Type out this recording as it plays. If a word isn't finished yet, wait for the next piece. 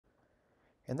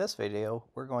In this video,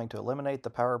 we're going to eliminate the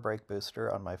power brake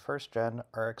booster on my first gen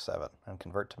RX-7 and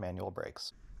convert to manual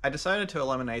brakes. I decided to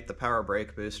eliminate the power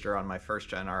brake booster on my first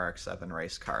gen RX-7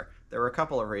 race car. There were a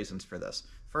couple of reasons for this.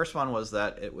 First one was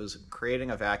that it was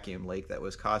creating a vacuum leak that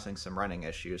was causing some running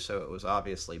issues, so it was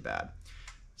obviously bad.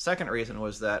 Second reason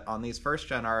was that on these first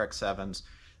gen RX-7s,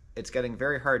 it's getting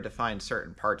very hard to find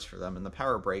certain parts for them, and the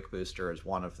power brake booster is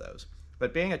one of those.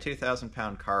 But being a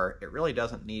 2,000-pound car, it really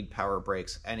doesn't need power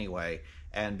brakes anyway,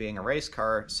 and being a race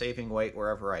car, saving weight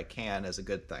wherever I can is a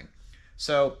good thing.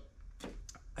 So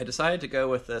I decided to go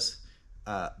with this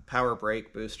power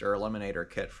brake booster eliminator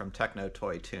kit from Techno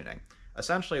Toy Tuning.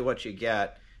 Essentially what you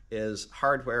get is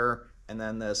hardware and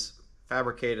then this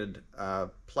fabricated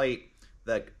plate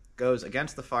that goes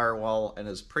against the firewall and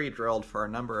is pre-drilled for a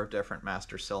number of different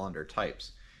master cylinder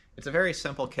types. It's a very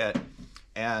simple kit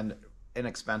and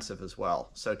inexpensive as well,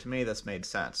 so to me this made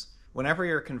sense. Whenever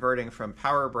you're converting from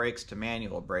power brakes to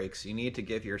manual brakes, you need to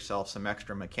give yourself some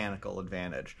extra mechanical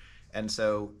advantage. And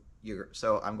so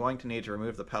I'm going to need to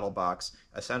remove the pedal box,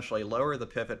 essentially lower the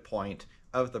pivot point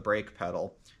of the brake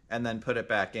pedal, and then put it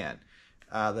back in.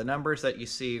 The numbers that you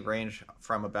see range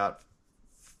from about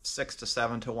 6 to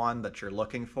 7 to 1 that you're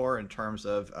looking for in terms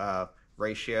of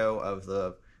ratio of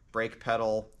the brake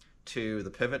pedal to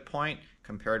the pivot point,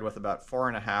 compared with about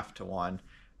 4.5 to 1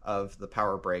 of the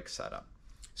power brake setup.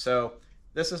 So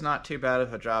this is not too bad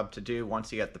of a job to do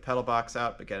once you get the pedal box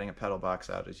out, but getting a pedal box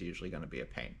out is usually going to be a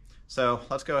pain. So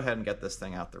let's go ahead and get this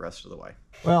thing out the rest of the way.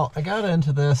 Well, I got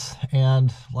into this,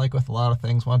 and like with a lot of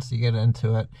things, once you get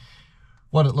into it,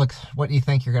 what you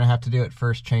think you're going to have to do at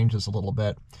first changes a little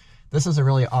bit. This is a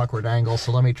really awkward angle,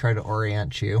 so let me try to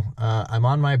orient you. I'm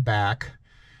on my back.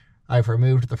 I've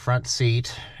removed the front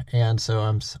seat, and so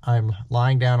I'm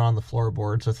lying down on the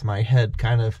floorboards with my head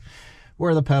kind of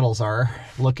where the pedals are,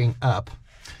 looking up.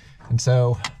 And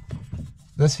so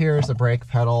this here is the brake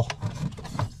pedal.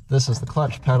 This is the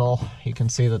clutch pedal. You can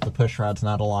see that the push rod's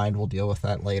not aligned. We'll deal with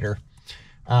that later.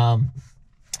 And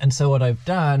so what I've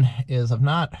done is I've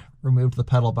not removed the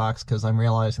pedal box because I'm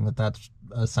realizing that that's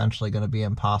essentially going to be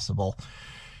impossible.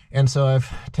 And so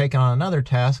I've taken on another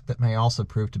task that may also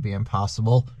prove to be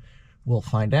impossible. We'll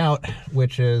find out,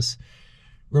 which is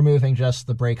removing just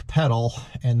the brake pedal,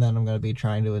 and then I'm going to be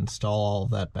trying to install all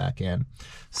of that back in.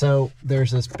 So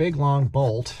there's this big long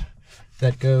bolt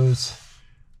that goes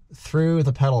through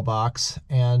the pedal box,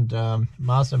 and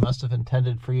Mazda must have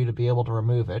intended for you to be able to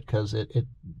remove it because it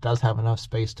does have enough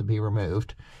space to be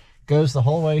removed. Goes the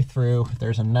whole way through.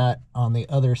 There's a nut on the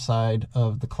other side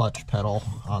of the clutch pedal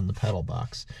on the pedal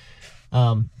box.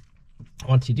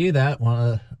 Once you do that,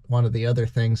 one of the other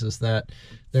things is that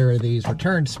there are these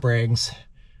return springs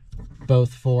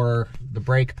both for the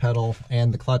brake pedal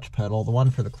and the clutch pedal. The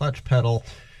one for the clutch pedal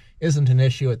isn't an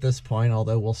issue at this point,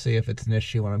 although we'll see if it's an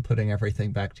issue when I'm putting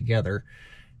everything back together.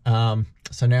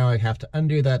 So now I have to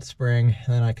undo that spring,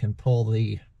 then I can pull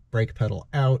the brake pedal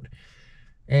out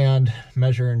and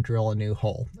measure and drill a new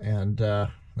hole, and then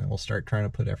we'll start trying to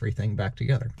put everything back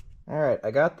together. All right,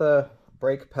 I got the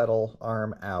brake pedal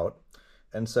arm out,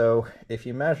 and so if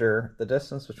you measure the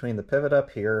distance between the pivot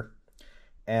up here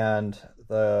and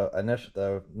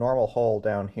the normal hole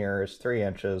down here is 3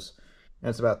 inches, and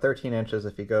it's about 13 inches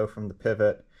if you go from the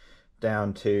pivot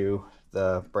down to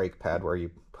the brake pad where you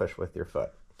push with your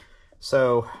foot.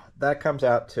 So that comes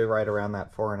out to right around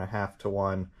that 4.5 to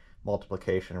 1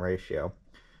 multiplication ratio.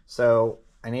 So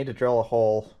I need to drill a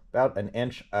hole about 1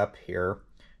 inch up here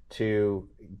to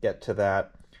get to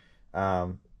that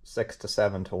 6 to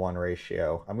 7 to 1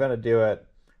 ratio. I'm going to do it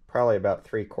probably about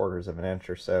 3/4 of an inch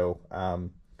or so,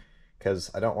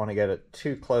 because I don't want to get it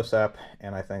too close up,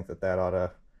 and I think that ought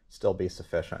to still be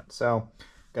sufficient. So I'm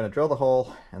going to drill the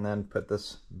hole and then put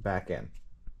this back in.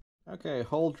 Okay,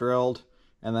 hole drilled,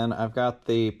 and then I've got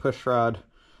the push rod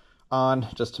on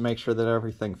just to make sure that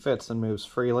everything fits and moves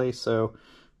freely. So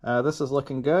this is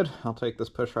looking good. I'll take this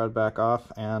push rod back off,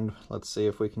 and let's see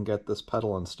if we can get this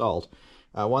pedal installed.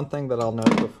 One thing that I'll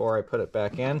note before I put it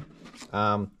back in,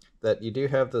 that you do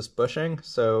have this bushing,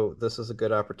 so this is a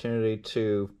good opportunity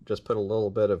to just put a little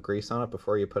bit of grease on it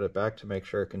before you put it back to make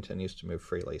sure it continues to move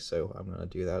freely. So I'm going to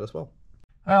do that as well.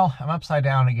 Well, I'm upside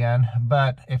down again,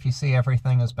 but if you see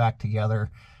everything is back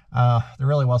together, there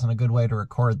really wasn't a good way to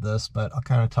record this, but I'll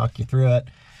kind of talk you through it.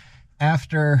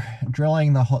 After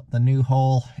drilling the new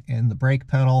hole in the brake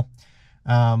pedal,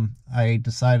 I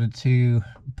decided to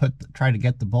try to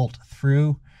get the bolt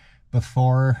through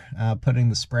before putting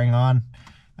the spring on.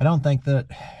 I don't think that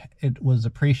it was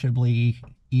appreciably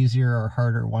easier or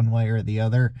harder one way or the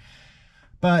other,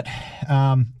 but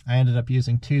I ended up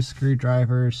using 2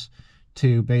 screwdrivers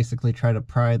to basically try to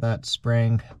pry that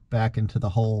spring back into the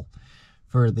hole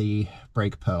for the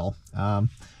brake pedal.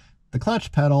 The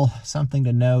clutch pedal, something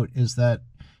to note is that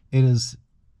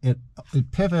it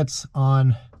pivots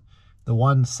on the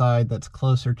one side that's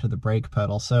closer to the brake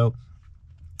pedal. So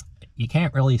you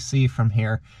can't really see from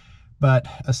here, but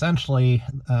essentially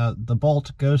the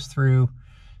bolt goes through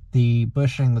the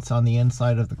bushing that's on the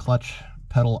inside of the clutch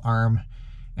pedal arm,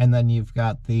 and then you've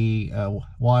got the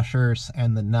washers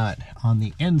and the nut on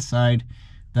the inside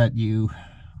that you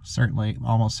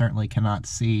almost certainly cannot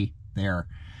see there.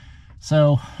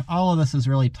 So all of this is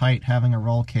really tight. Having a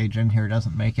roll cage in here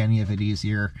doesn't make any of it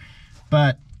easier,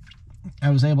 but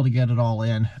I was able to get it all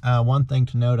in. One thing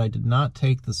to note, I did not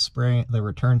take the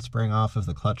return spring off of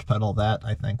the clutch pedal. That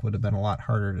I think would have been a lot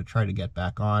harder to try to get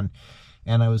back on.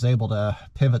 And I was able to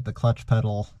pivot the clutch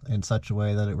pedal in such a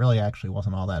way that it really actually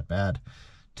wasn't all that bad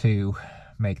to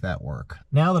make that work.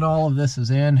 Now that all of this is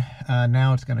in,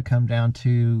 now it's going to come down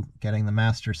to getting the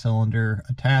master cylinder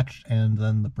attached and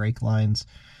then the brake lines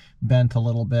bent a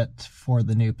little bit for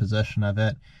the new position of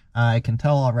it. I can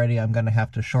tell already I'm going to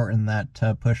have to shorten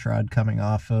that push rod coming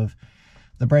off of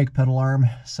the brake pedal arm,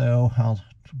 so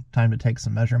time to take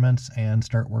some measurements and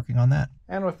start working on that.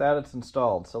 And with that, it's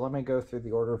installed. So let me go through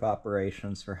the order of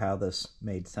operations for how this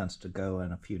made sense to go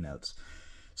in a few notes.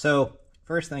 So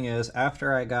first thing is,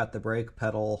 after I got the brake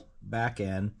pedal back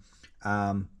in,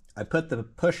 I put the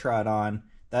push rod on.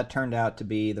 That turned out to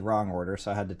be the wrong order,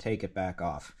 so I had to take it back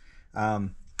off.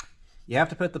 You have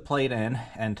to put the plate in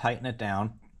and tighten it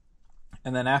down,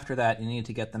 and then after that you need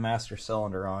to get the master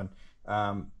cylinder on.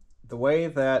 The way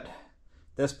that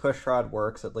this push rod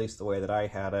works, at least the way that I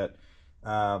had it,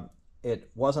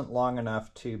 it wasn't long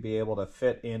enough to be able to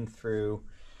fit in through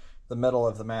the middle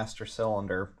of the master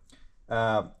cylinder.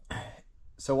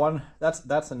 So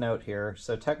that's a note here.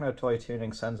 So Techno Toy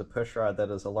Tuning sends a push rod that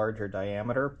is a larger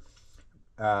diameter,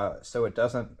 so it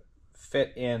doesn't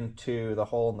fit into the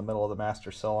hole in the middle of the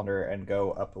master cylinder and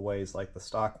go up a ways like the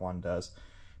stock one does.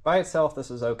 By itself,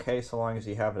 this is okay so long as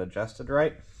you have it adjusted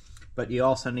right, but you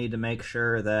also need to make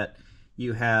sure that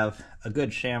you have a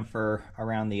good chamfer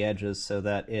around the edges so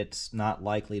that it's not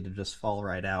likely to just fall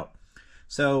right out.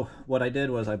 So what I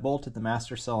did was I bolted the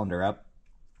master cylinder up,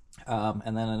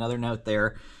 and then another note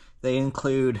there, they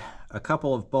include a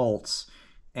couple of bolts,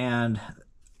 and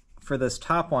for this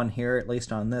top one here, at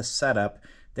least on this setup,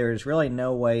 there's really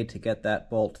no way to get that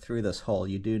bolt through this hole.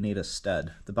 You do need a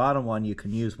stud. The bottom one, you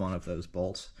can use one of those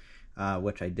bolts,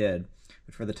 which I did,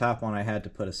 but for the top one I had to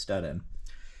put a stud in.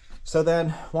 So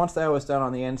then, once that was done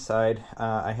on the inside,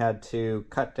 I had to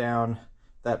cut down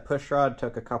that push rod.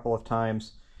 Took a couple of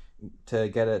times to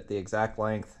get it the exact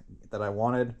length that I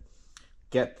wanted,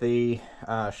 get the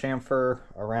chamfer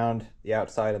around the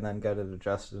outside, and then get it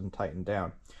adjusted and tightened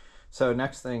down. So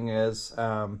next thing is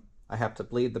I have to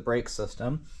bleed the brake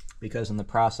system, because in the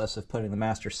process of putting the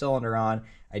master cylinder on,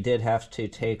 I did have to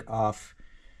take off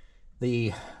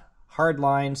the hard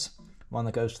lines, one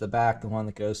that goes to the back, the one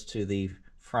that goes to the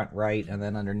front right, and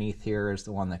then underneath here is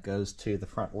the one that goes to the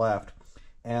front left.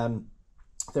 And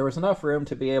there was enough room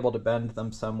to be able to bend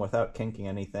them some without kinking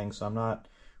anything, so I'm not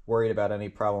worried about any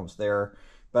problems there.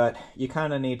 But you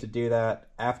kind of need to do that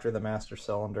after the master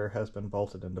cylinder has been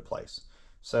bolted into place.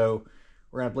 So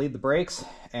we're going to bleed the brakes,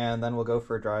 and then we'll go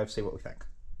for a drive, see what we think.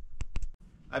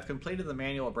 I've completed the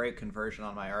manual brake conversion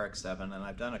on my RX-7, and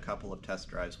I've done a couple of test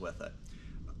drives with it.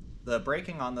 The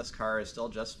braking on this car is still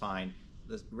just fine.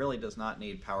 This really does not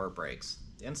need power brakes.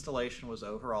 The installation was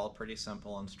overall pretty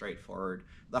simple and straightforward.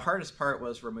 The hardest part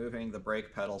was removing the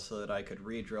brake pedal so that I could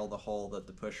re-drill the hole that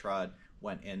the push rod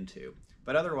went into.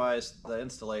 But otherwise, the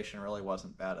installation really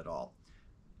wasn't bad at all.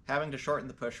 Having to shorten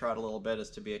the push rod a little bit is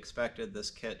to be expected.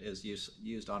 This kit is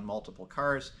used on multiple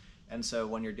cars, and so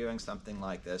when you're doing something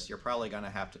like this, you're probably going to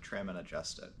have to trim and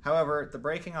adjust it. However, the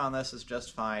braking on this is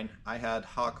just fine. I had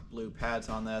Hawk Blue pads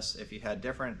on this. If you had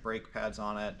different brake pads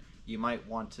on it, you might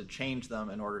want to change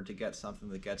them in order to get something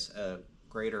that gets a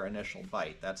greater initial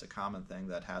bite. That's a common thing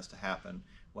that has to happen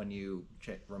when you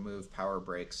remove power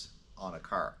brakes on a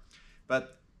car.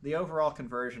 But the overall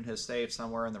conversion has saved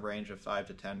somewhere in the range of 5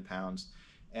 to 10 pounds,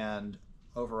 and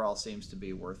overall seems to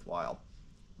be worthwhile.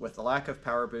 With the lack of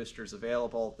power boosters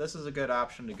available, this is a good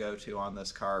option to go to on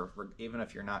this car, even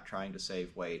if you're not trying to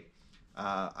save weight.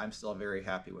 I'm still very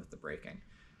happy with the braking.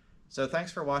 So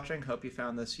thanks for watching. Hope you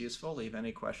found this useful. Leave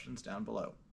any questions down below.